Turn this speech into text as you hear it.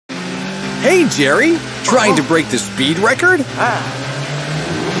Hey, Jerry! Trying to break the speed record?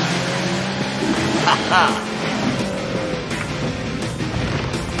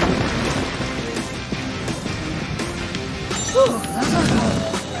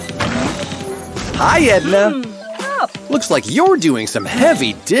 Hi, Edna. Looks like you're doing some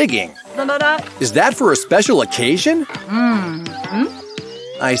heavy digging. Is that for a special occasion?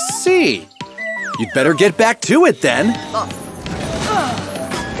 I see. You'd better get back to it then.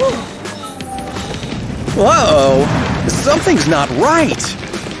 Whoa! Something's not right.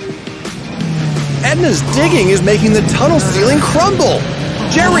 Edna's digging is making the tunnel ceiling crumble.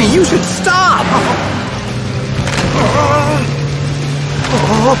 Jerry, you should stop!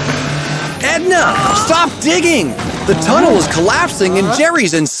 Edna, stop digging! The tunnel is collapsing and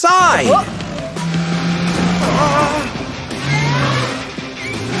Jerry's inside!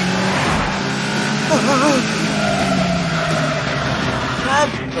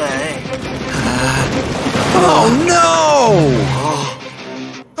 Oh no!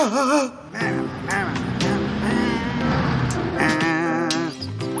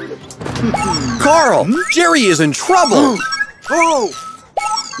 Carl, Jerry is in trouble!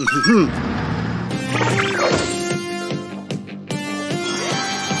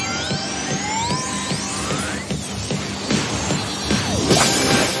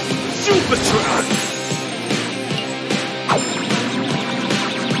 Super truck!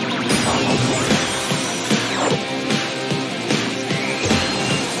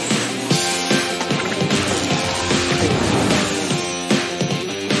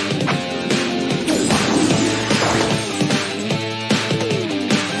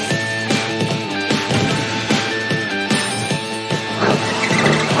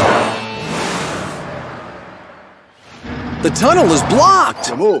 The tunnel is blocked!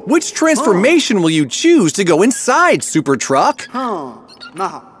 Which transformation will you choose to go inside, Super Truck?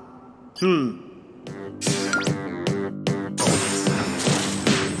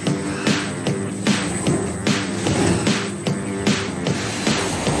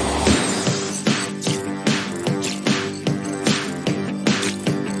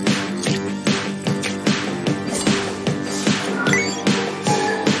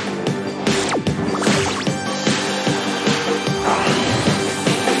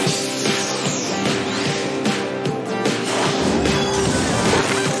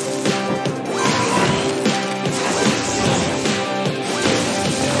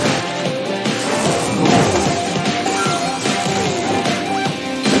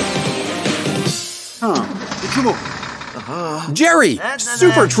 Jerry,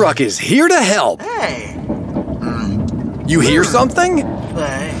 Super Truck is here to help. You hear something?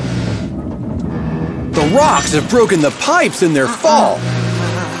 The rocks have broken the pipes in their fall.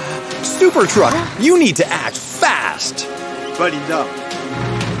 Super Truck, you need to act fast.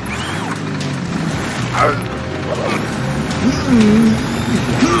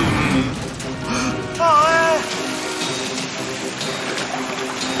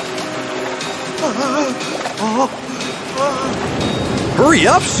 Hurry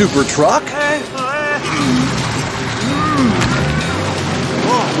up, Super Truck!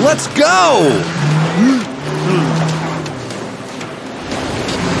 Let's go!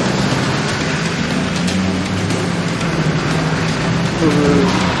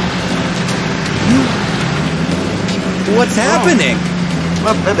 What's happening?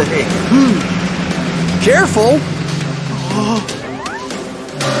 Careful!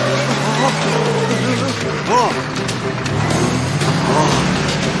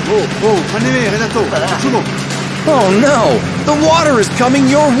 Oh no! The water is coming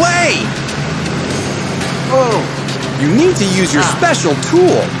your way! You need to use your special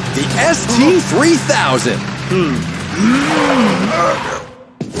tool, the ST-3000.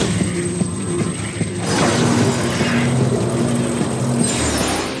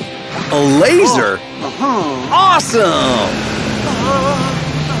 A laser? Awesome!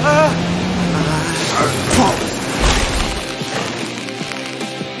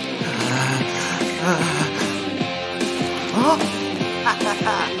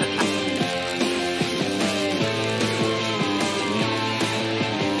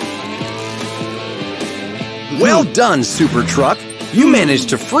 Well done, Super Truck. You managed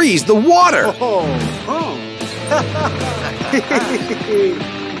to freeze the water.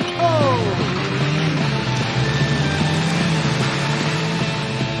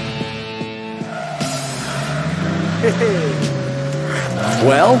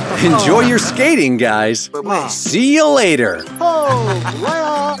 Well, enjoy your skating, guys. See you later.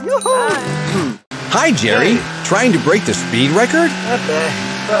 Hi, Jerry. Trying to break the speed record?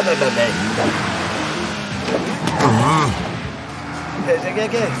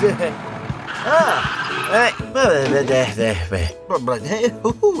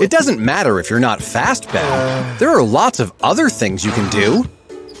 It doesn't matter if you're not fast, Ben. There are lots of other things you can do.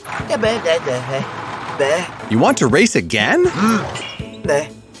 You want to race again?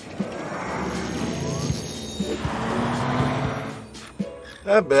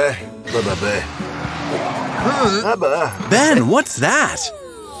 Ben, what's that?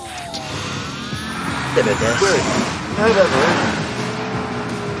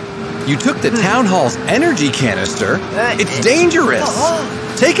 You took the town hall's energy canister. It's dangerous.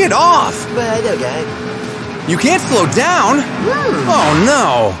 Take it off. You can't slow down. Oh,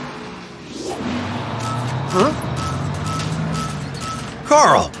 no.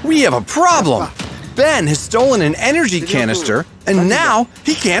 Carl, we have a problem. Ben has stolen an energy canister, and now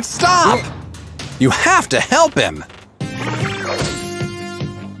he can't stop. You have to help him.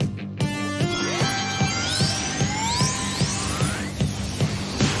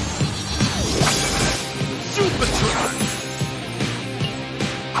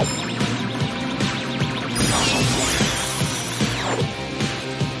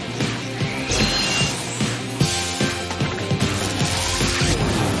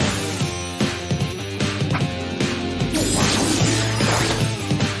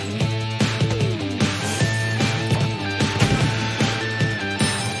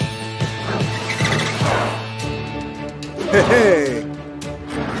 Hey!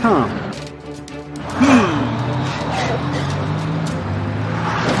 Huh.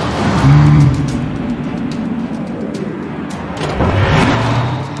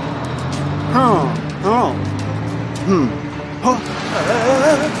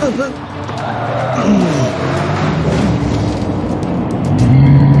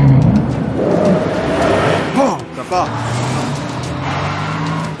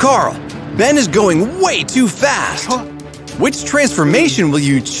 Carl, Ben is going way too fast. Which transformation will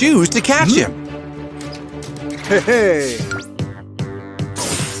you choose to catch him? Hey!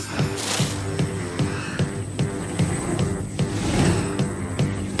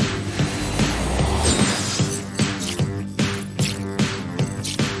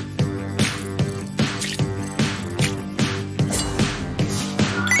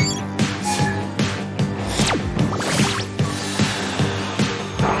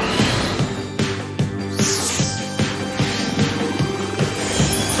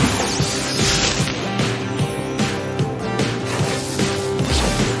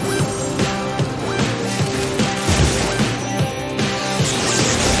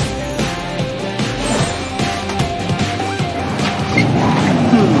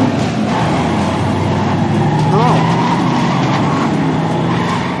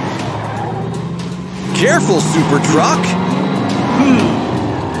 Careful, Super Truck!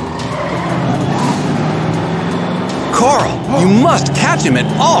 Carl, you must catch him at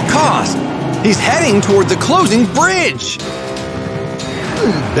all costs! He's heading toward the closing bridge!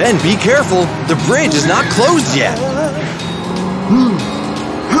 Ben, be careful! The bridge is not closed yet!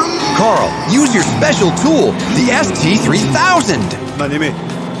 Carl, use your special tool, the ST-3000!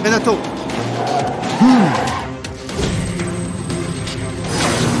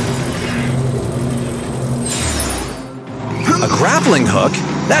 A grappling hook?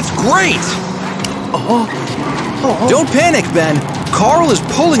 That's great! Don't panic, Ben. Carl is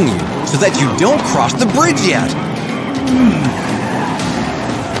pulling you so that you don't cross the bridge yet.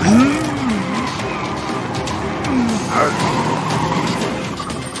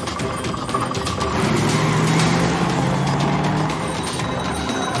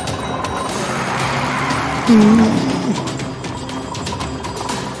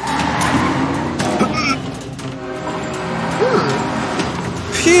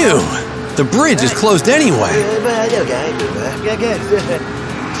 Phew! The bridge is closed anyway.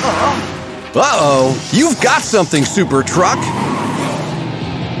 Uh-oh! You've got something, Super Truck!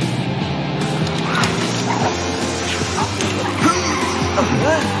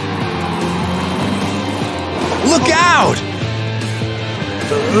 Look out!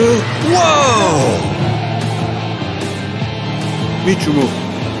 Whoa! Michumu.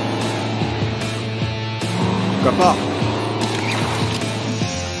 Kappa.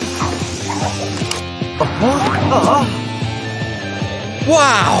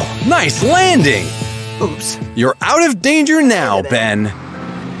 Wow! Nice landing! Oops. You're out of danger now, Ben.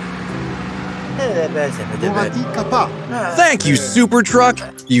 Thank you, Super Truck!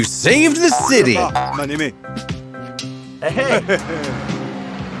 You saved the city!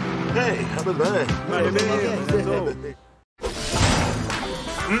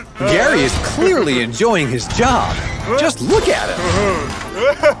 Gary is clearly enjoying his job. Just look at him.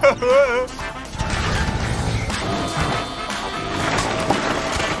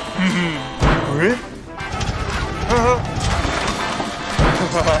 What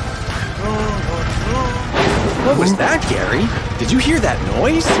was that, Gary? Did you hear that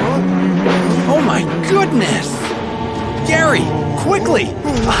noise? Oh my goodness! Gary, quickly!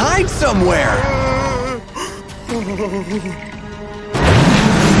 Hide somewhere!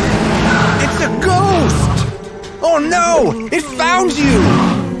 It's a ghost! Oh no! It found you!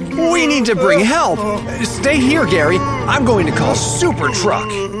 We need to bring help! Stay here, Gary. I'm going to call Super Truck.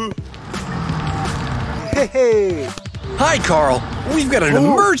 Hey! Hi, Carl. We've got an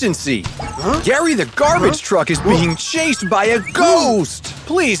emergency. Gary the garbage truck is being chased by a ghost.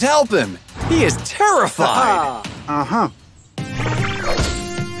 Please help him. He is terrified. Uh-huh.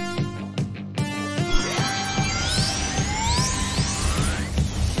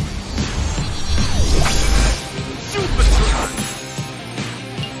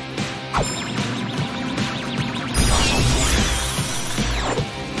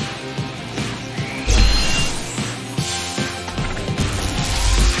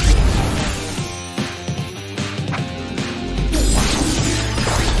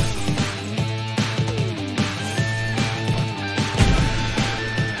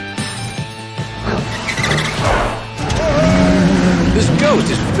 This ghost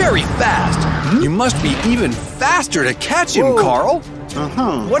is very fast. You must be even faster to catch him, Carl.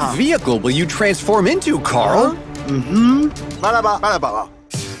 Uh-huh. What vehicle will you transform into, Carl? Balaba.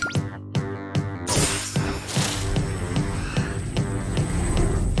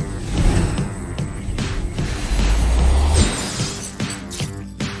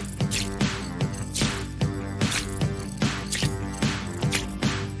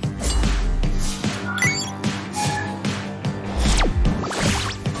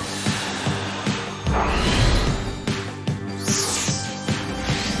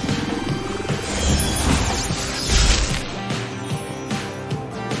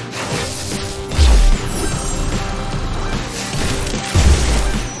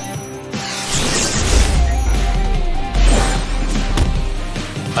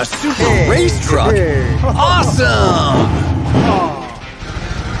 A super race truck. Awesome!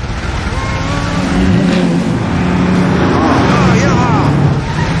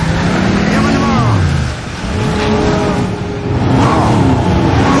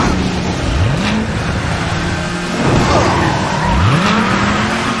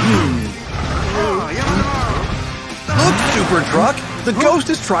 Look, Super Truck! The ghost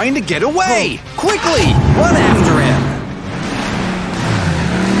is trying to get away! Quickly! Run after him!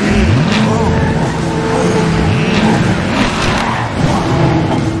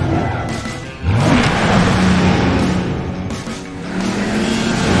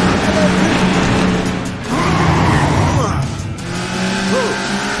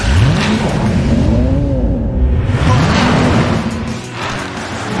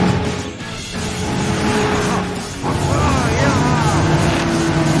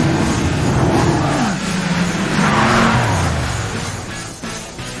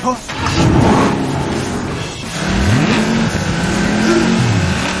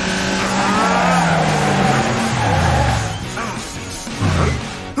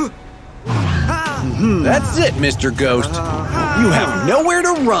 That's it, Mr. Ghost. You have nowhere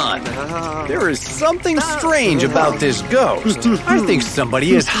to run. There is something strange about this ghost. I think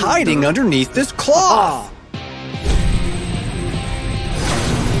somebody is hiding underneath this cloth.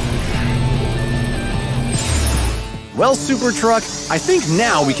 Well, Super Truck, I think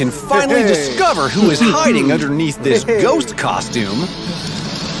now we can finally discover who is hiding underneath this ghost costume.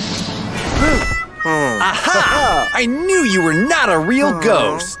 Aha! I knew you were not a real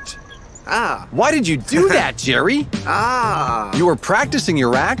ghost. Why did you do that, Jerry? You were practicing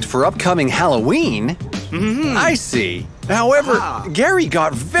your act for upcoming Halloween? I see. However, Gary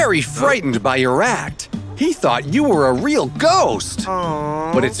got very frightened by your act. He thought you were a real ghost.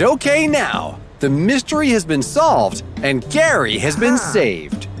 But it's okay now. The mystery has been solved, and Gary has been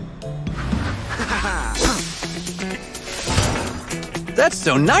saved. That's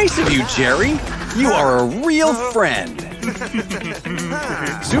so nice of you, Jerry. You are a real friend.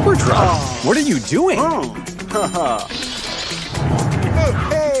 Super Truck, what are you doing?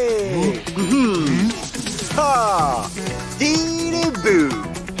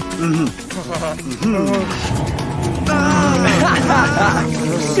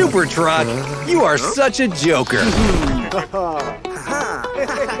 Super Truck, you are such a joker.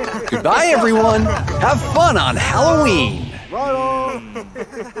 Goodbye, everyone. Have fun on Halloween.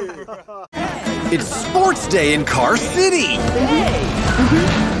 It's sports day in Car City.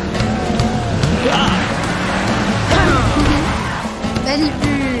 Salut.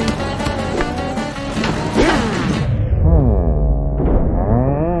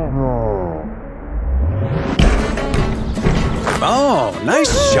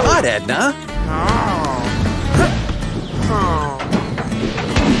 shot, Edna.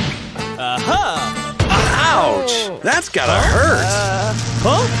 Ouch! That's gotta hurt.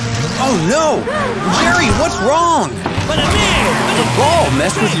 Oh no! Jerry, what's wrong? The ball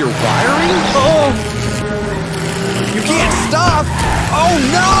messed with your wiring? You can't stop! Oh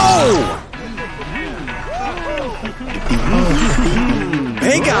no!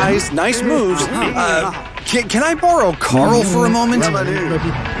 Hey guys, nice moves. Can I borrow Carl for a moment?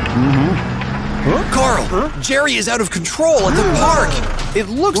 Carl, Jerry is out of control at the park. It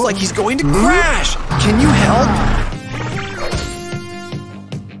looks like he's going to crash. Can you help?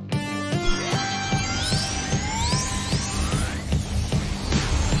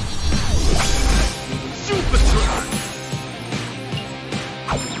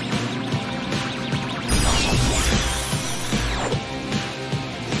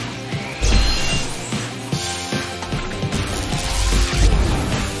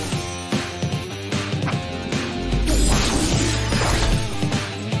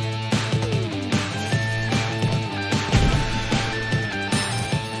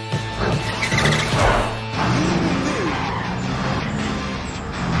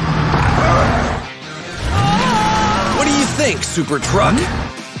 Super truck?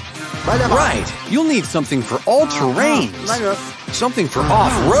 Right, you'll need something for all terrains. Something for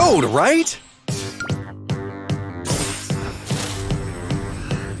off-road, right?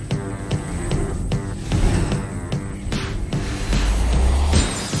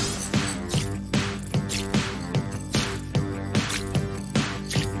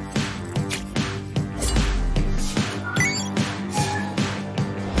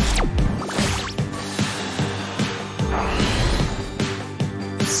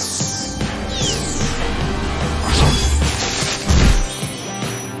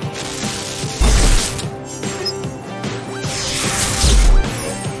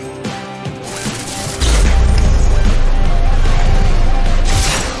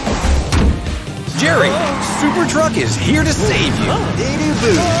 Is here to save you.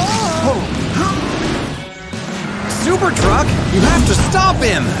 Super Truck, you have to stop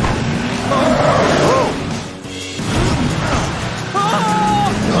him.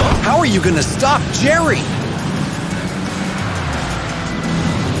 How are you going to stop Jerry?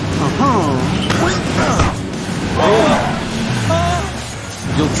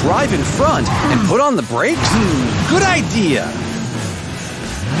 You'll drive in front and put on the brakes? Good idea.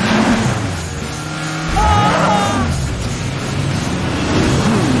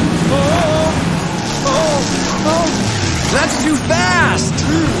 That's too fast!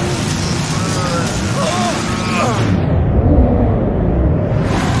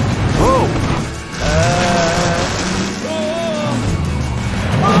 Whoa!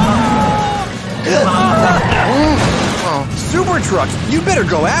 Super Truck, you better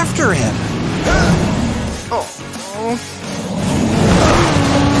go after him!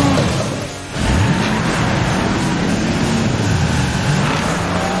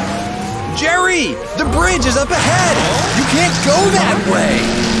 Jerry! The bridge is up ahead! You can't go that way!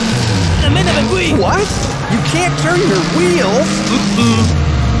 What? You can't turn your wheels?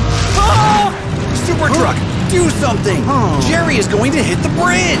 Super Truck, do something! Jerry is going to hit the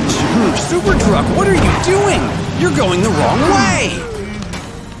bridge! Super Truck, what are you doing? You're going the wrong way!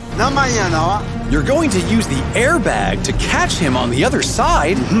 You're going to use the airbag to catch him on the other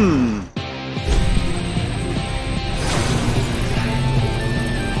side.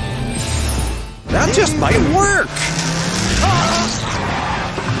 That just might work!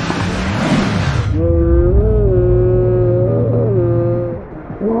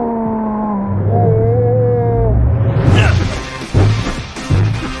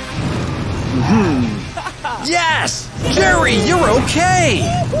 Yes! Jerry, you're okay!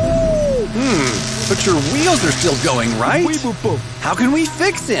 But your wheels are still going, right? How can we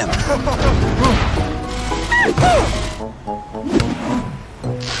fix him?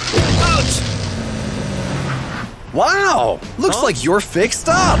 Wow! Looks like you're fixed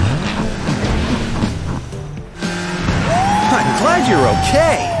up! I'm glad you're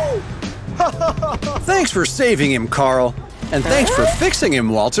okay! Thanks for saving him, Carl. And thanks for fixing him,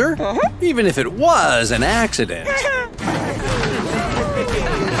 Walter. Even if it was an accident.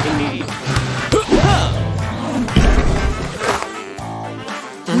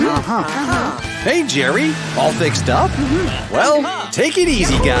 Hey, Jerry. All fixed up? Well, take it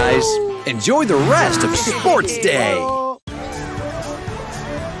easy, guys. Enjoy the rest of Sports Day!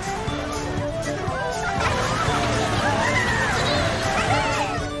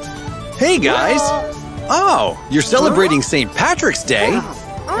 Hey guys! Oh, you're celebrating St. Patrick's Day?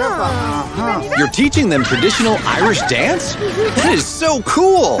 You're teaching them traditional Irish dance? That is so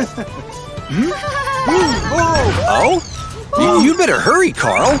cool! Oh? You better hurry,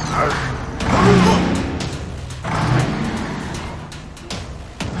 Carl.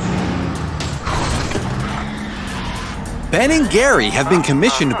 Ben and Gary have been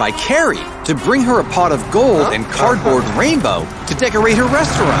commissioned by Carrie to bring her a pot of gold and cardboard rainbow to decorate her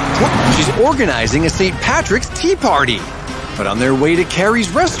restaurant. She's organizing a St. Patrick's tea party. But on their way to Carrie's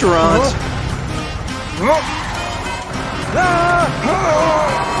restaurant...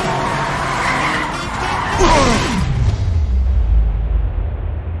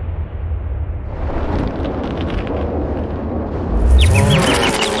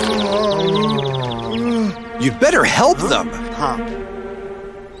 You'd better help them.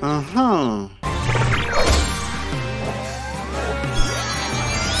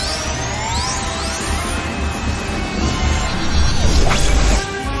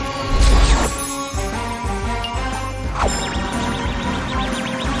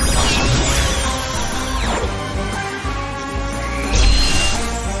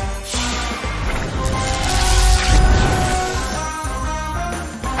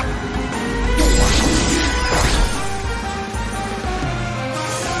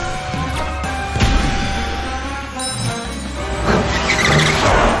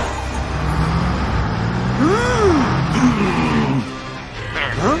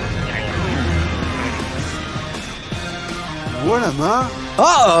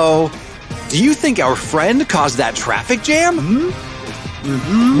 Uh-oh! Do you think our friend caused that traffic jam?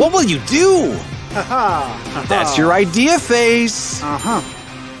 What will you do? That's your idea, Face.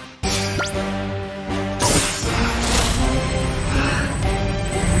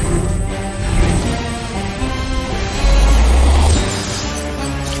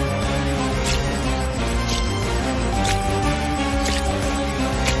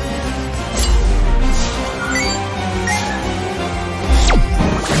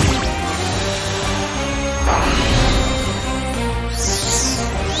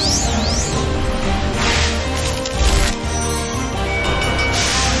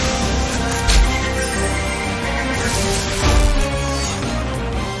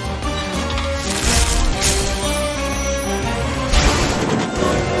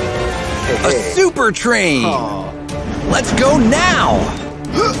 A super train! Let's go now!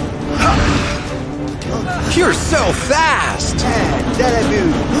 You're so fast!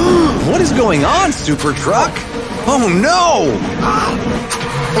 What is going on, Super Truck? Oh no!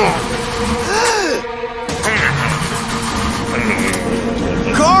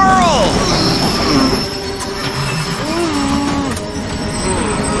 Carl!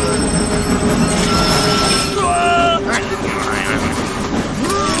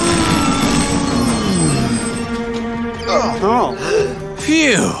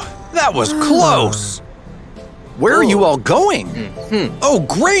 Phew, that was close. Where are you all going? Oh,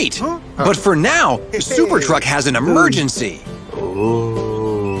 great! But for now, Super Truck has an emergency.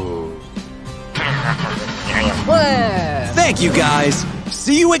 Thank you, guys.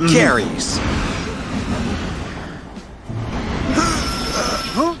 See you at Carrie's.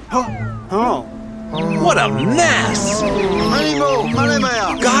 What a mess!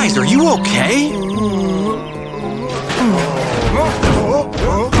 Guys, are you okay?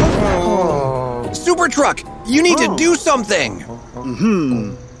 Super Truck, you need to do something!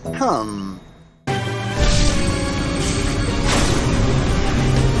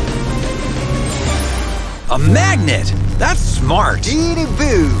 A magnet! That's smart!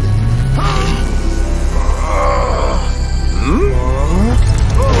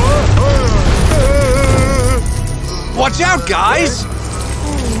 Watch out, guys!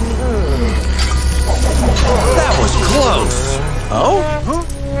 That was close! Oh?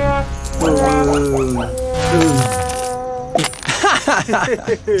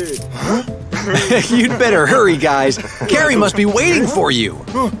 You'd better hurry, guys. Carrie must be waiting for you.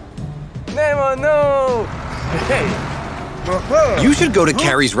 Nemo, no! You should go to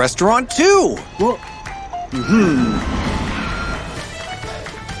Carrie's restaurant, too.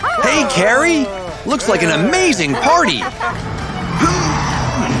 Hey, Carrie! Looks like an amazing party.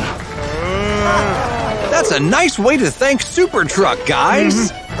 That's a nice way to thank Super Truck,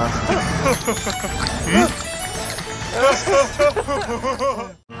 guys.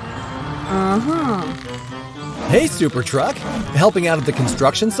 Hey, Super Truck. Helping out at the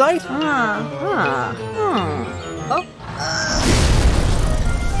construction site?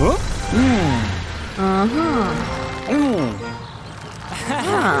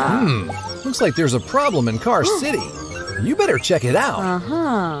 Looks like there's a problem in Car City. You better check it out.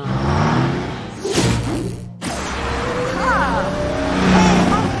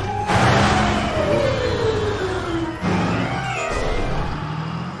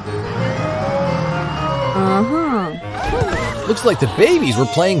 Looks like the babies were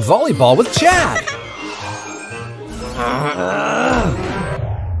playing volleyball with Chad.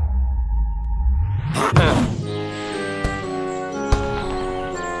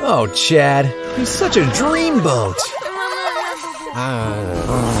 Oh, Chad, he's such a dreamboat.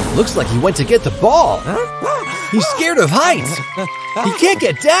 Looks like he went to get the ball. He's scared of heights. He can't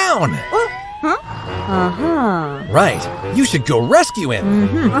get down. Right, you should go rescue him.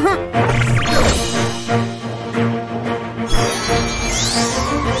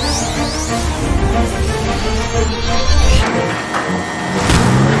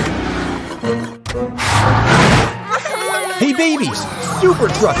 Hey babies, Super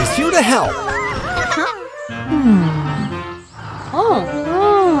Truck is here to help.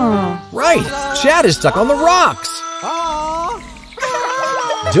 Right, Chad is stuck on the rocks.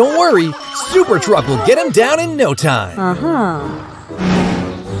 Don't worry, Super Truck will get him down in no time.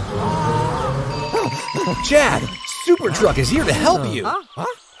 Chad, Super Truck is here to help you.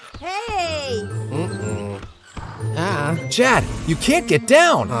 Hey! Chad, you can't get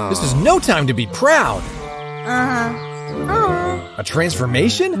down. This is no time to be proud. A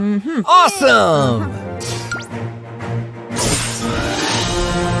transformation? Awesome!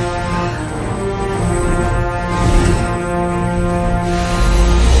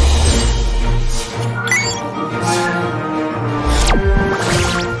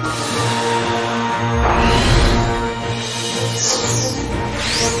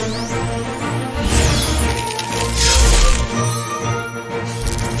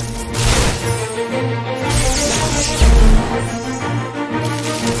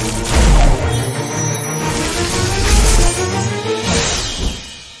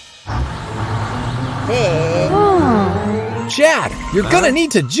 Chad, you're gonna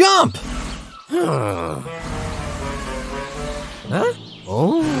need to jump!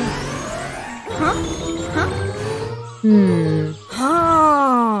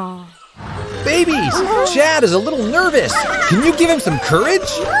 Babies, Chad is a little nervous. Can you give him some courage?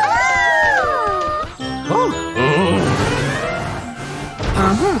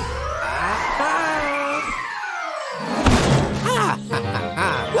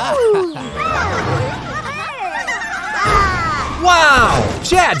 Wow!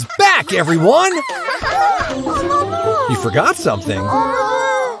 Chad's back, everyone! You forgot something.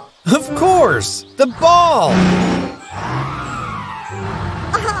 Of course! The ball!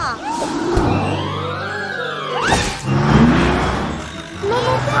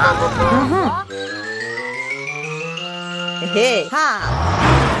 Hey!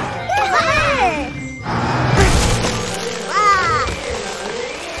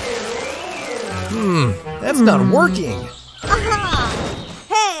 That's not working.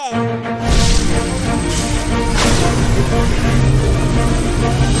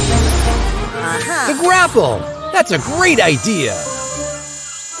 The grapple! That's a great idea!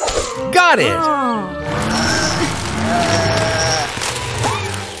 Got it!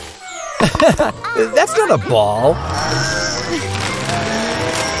 That's not a ball.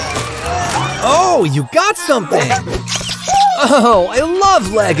 Oh, you got something! Oh, I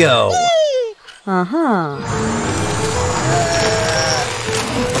love Lego!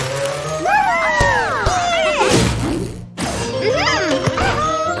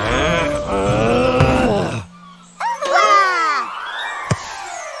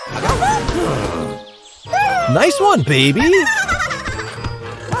 Nice one, baby!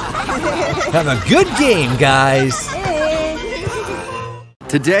 Have a good game, guys!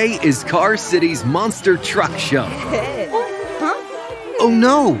 Today is Car City's Monster Truck Show. Oh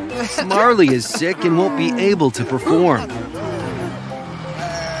no! Marley is sick and won't be able to perform.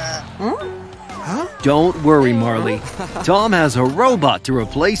 Don't worry, Marley. Tom has a robot to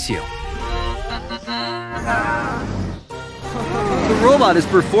replace you. The robot is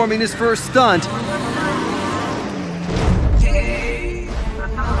performing his first stunt.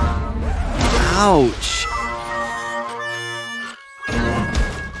 Ouch!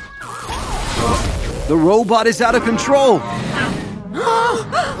 The robot is out of control!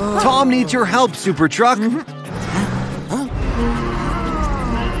 Tom needs your help, Super Truck!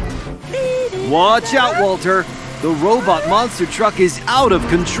 Watch out, Walter! The robot monster truck is out of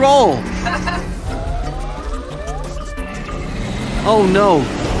control! Oh no!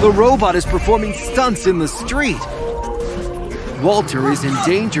 The robot is performing stunts in the street! Walter is in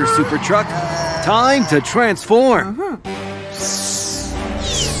danger, Super Truck! Time to transform!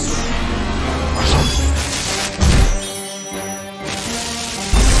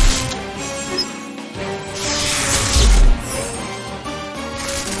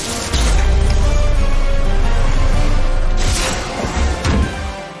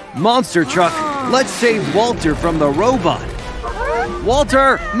 Monster Truck, let's save Walter from the robot!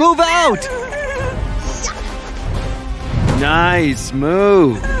 Walter, move out! Nice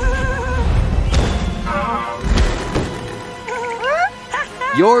move.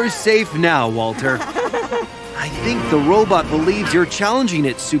 You're safe now, Walter. I think the robot believes you're challenging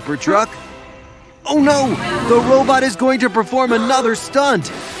it, Super Truck. Oh no! The robot is going to perform another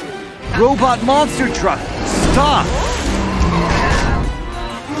stunt! Robot Monster Truck, stop!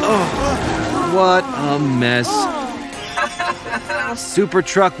 Oh, what a mess. Super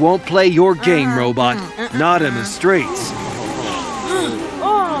Truck won't play your game, robot. Not in the streets.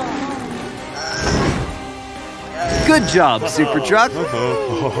 Good job, Super Truck.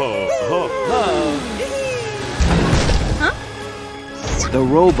 The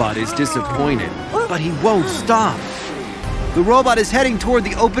robot is disappointed, but he won't stop. The robot is heading toward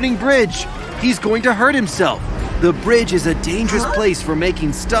the opening bridge. He's going to hurt himself. The bridge is a dangerous place for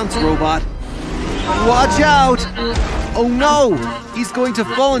making stunts, robot. Watch out! Oh no! He's going to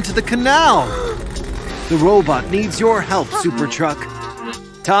fall into the canal. The robot needs your help, Super Truck.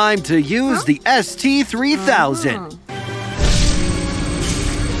 Time to use the ST-3000.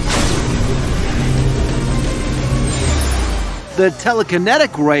 The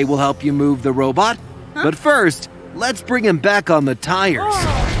telekinetic ray will help you move the robot. But first, let's bring him back on the tires.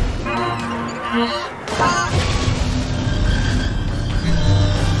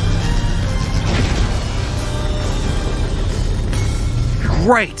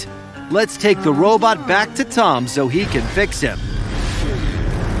 Great! Let's take the robot back to Tom so he can fix him.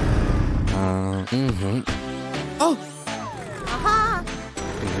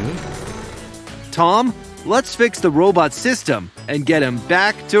 Tom, let's fix the robot system and get him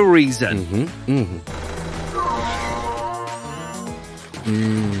back to reason.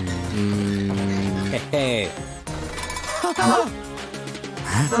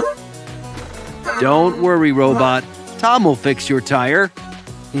 Don't worry, robot. Tom will fix your tire.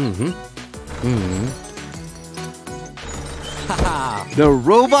 The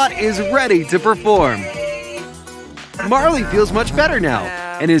robot is ready to perform. Marley feels much better now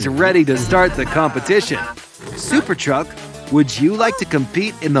and is ready to start the competition. Super Truck, would you like to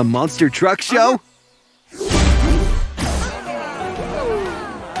compete in the Monster Truck Show?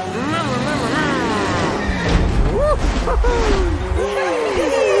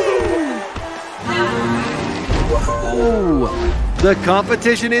 Oh, the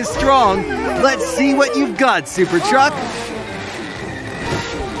competition is strong. Let's see what you've got, Super Truck.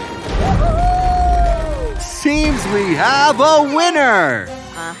 Seems we have a winner!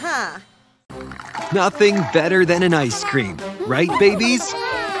 Nothing better than an ice cream, right, babies?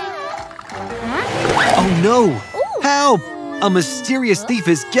 Oh no! Help! A mysterious thief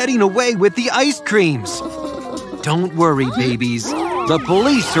is getting away with the ice creams! Don't worry, babies. The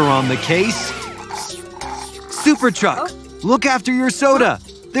police are on the case. Super Truck, look after your soda.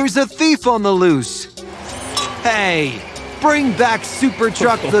 There's a thief on the loose. Hey, bring back Super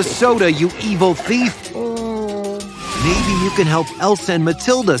Truck the soda, you evil thief. Maybe you can help Elsa and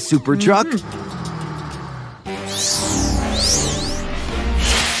Matilda, Super Truck.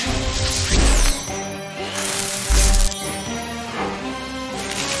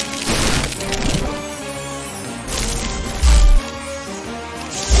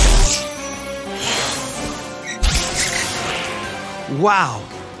 Wow,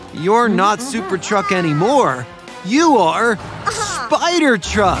 you're not Super Truck anymore. You are Spider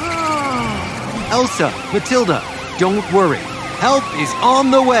Truck. Elsa, Matilda, don't worry. Help is on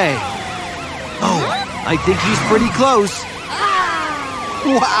the way. Oh, I think he's pretty close.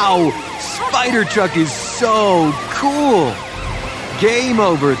 Wow, Spider Truck is so cool. Game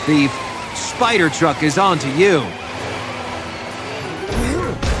over, thief. Spider Truck is on to you.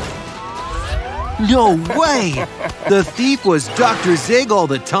 No way! The thief was Dr. Zig all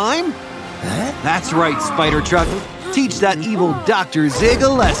the time? That's right, Spider Truck. Teach that evil Dr. Zig a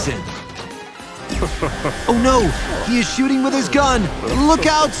lesson. Oh no! He is shooting with his gun! Look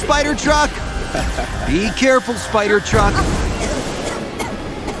out, Spider Truck! Be careful, Spider Truck!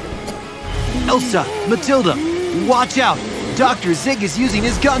 Elsa, Matilda, watch out! Dr. Zig is using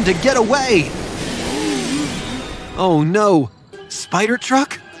his gun to get away! Oh no! Spider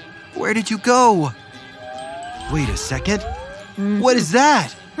Truck? Where did you go? Wait a second. What is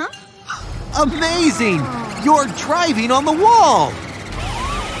that? Amazing! You're driving on the wall!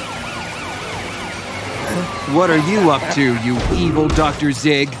 What are you up to, you evil Dr.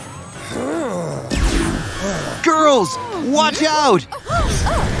 Zig? Girls, watch out!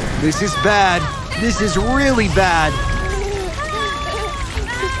 This is bad. This is really bad.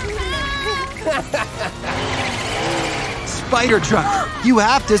 Spider Truck, you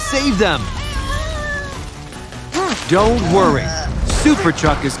have to save them. Don't worry. Super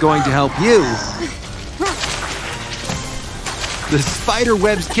Truck is going to help you. The spider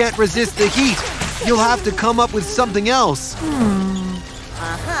webs can't resist the heat. You'll have to come up with something else.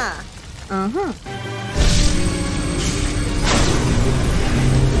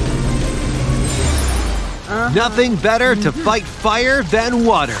 Nothing better to fight fire than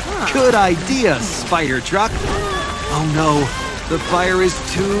water. Good idea, Spider Truck. Oh no, the fire is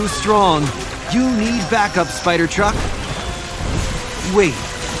too strong. You need backup, Spider Truck. Wait,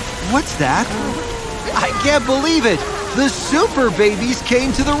 what's that? I can't believe it! The Super Babies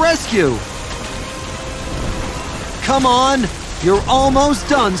came to the rescue! Come on, you're almost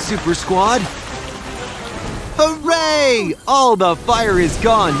done, Super Squad. Hooray! All the fire is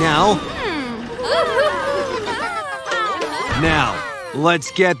gone now. Now,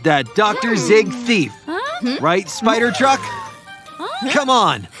 let's get that Dr. Zig thief. Right, Spider Truck? Come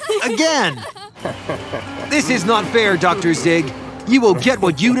on, again! This is not fair, Dr. Zig. You will get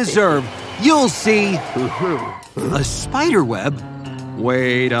what you deserve. You'll see. A spider web?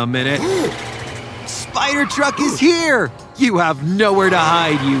 Wait a minute. Spider Truck is here! You have nowhere to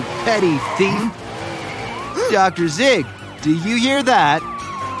hide, you petty thief. Dr. Zig, do you hear that?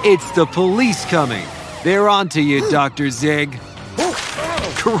 It's the police coming. They're on to you, Dr. Zig.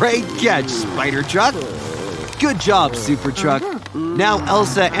 Great catch, Spider Truck. Good job, Super Truck. Now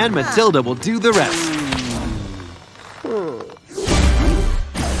Elsa and Matilda will do the rest.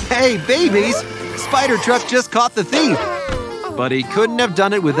 Hey, babies! Spider Truck just caught the thief. But he couldn't have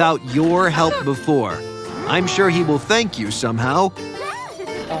done it without your help before. I'm sure he will thank you somehow.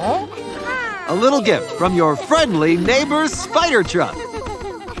 A little gift from your friendly neighbor, Spider Truck.